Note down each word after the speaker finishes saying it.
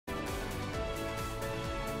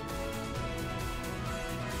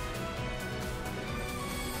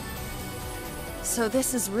So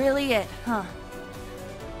this is really it, huh?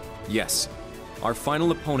 Yes. Our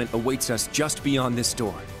final opponent awaits us just beyond this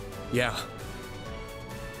door. Yeah.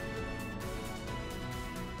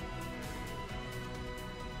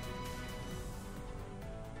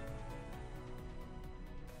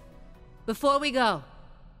 Before we go,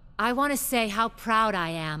 I want to say how proud I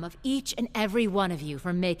am of each and every one of you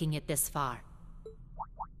for making it this far.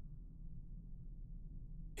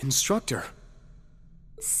 Instructor.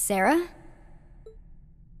 Sara?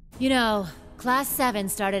 You know, Class 7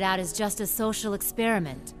 started out as just a social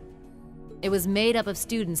experiment. It was made up of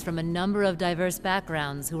students from a number of diverse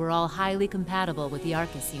backgrounds who were all highly compatible with the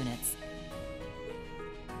Arcus units.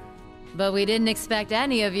 But we didn't expect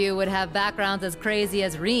any of you would have backgrounds as crazy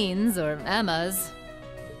as Rean's or Emma's.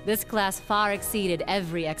 This class far exceeded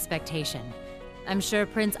every expectation. I'm sure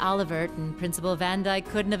Prince Olivert and Principal Van Dyke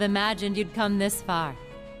couldn't have imagined you'd come this far.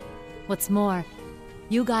 What's more,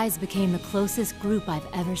 you guys became the closest group I've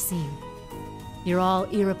ever seen. You're all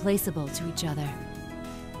irreplaceable to each other.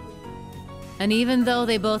 And even though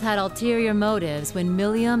they both had ulterior motives when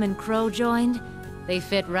Milliam and Crow joined, they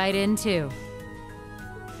fit right in too.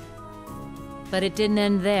 But it didn't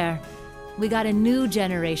end there. We got a new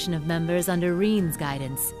generation of members under Rean's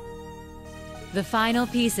guidance. The final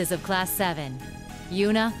pieces of Class 7,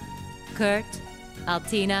 Yuna, Kurt,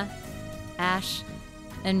 Altina, Ash,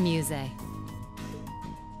 and Muse.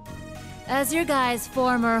 As your guys'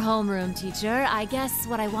 former homeroom teacher, I guess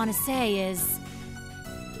what I want to say is...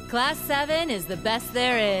 Class 7 is the best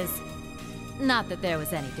there is. Not that there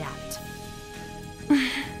was any doubt.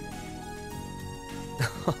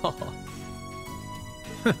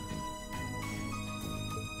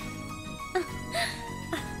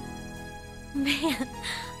 Man,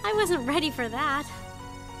 I wasn't ready for that.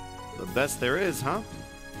 The best there is, huh?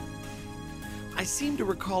 I seem to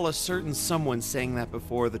recall a certain someone saying that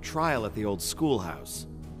before the trial at the old schoolhouse.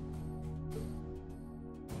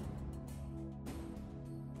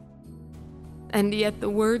 And yet the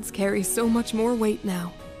words carry so much more weight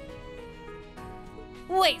now.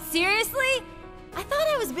 Wait, seriously? I thought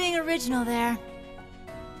I was being original there.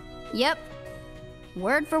 Yep.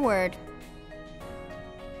 Word for word.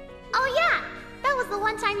 Oh yeah! That was the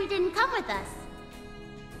one time you didn't come with us.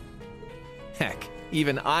 Heck,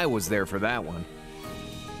 even I was there for that one.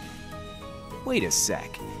 Wait a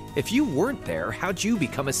sec. If you weren't there, how'd you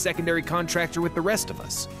become a secondary contractor with the rest of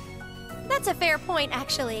us? That's a fair point,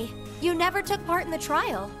 actually. You never took part in the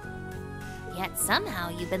trial. Yet somehow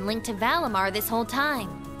you've been linked to Valimar this whole time.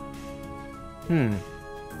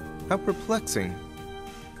 How perplexing.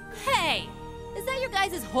 Hey! Is that your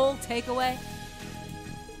guys' whole takeaway?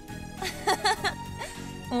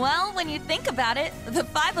 Well, when you think about it, the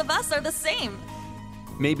 5 of us are the same.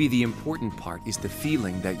 Maybe the important part is the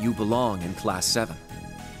feeling that you belong in Class 7.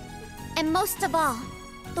 And most of all,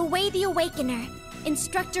 the way the Awakener,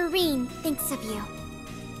 Instructor Rean, thinks of you.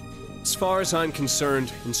 As far as I'm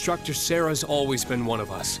concerned, Instructor Sara's always been one of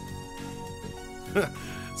us.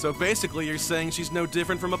 So basically you're saying she's no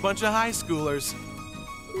different from a bunch of high schoolers.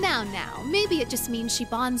 Now, maybe it just means she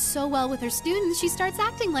bonds so well with her students she starts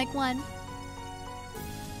acting like one.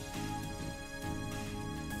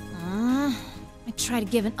 I try to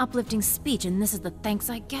give an uplifting speech and this is the thanks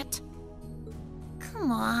I get?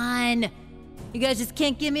 Come on! You guys just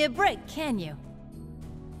can't give me a break, can you?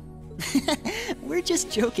 We're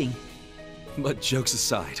just joking. But jokes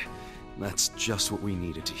aside, that's just what we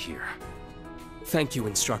needed to hear. Thank you,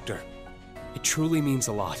 Instructor. It truly means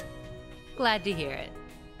a lot. Glad to hear it.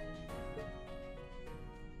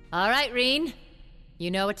 All right, Rean.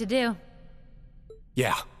 You know what to do.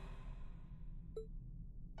 Yeah.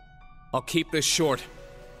 I'll keep this short.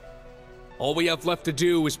 All we have left to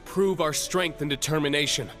do is prove our strength and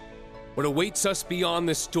determination. What awaits us beyond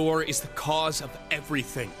this door is the cause of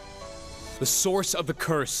everything. The source of the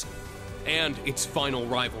curse, and its final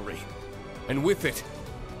rivalry. And with it,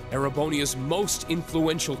 Erebonia's most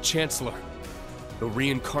influential chancellor, the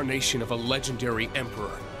reincarnation of a legendary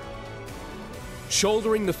emperor.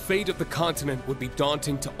 Shouldering the fate of the continent would be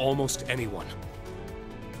daunting to almost anyone.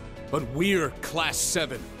 But we're Class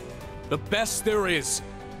 7, the best there is.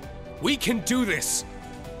 We can do this.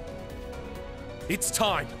 It's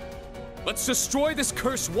time. Let's destroy this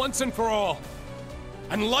curse once and for all,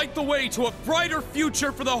 and light the way to a brighter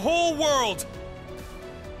future for the whole world!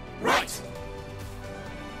 Right!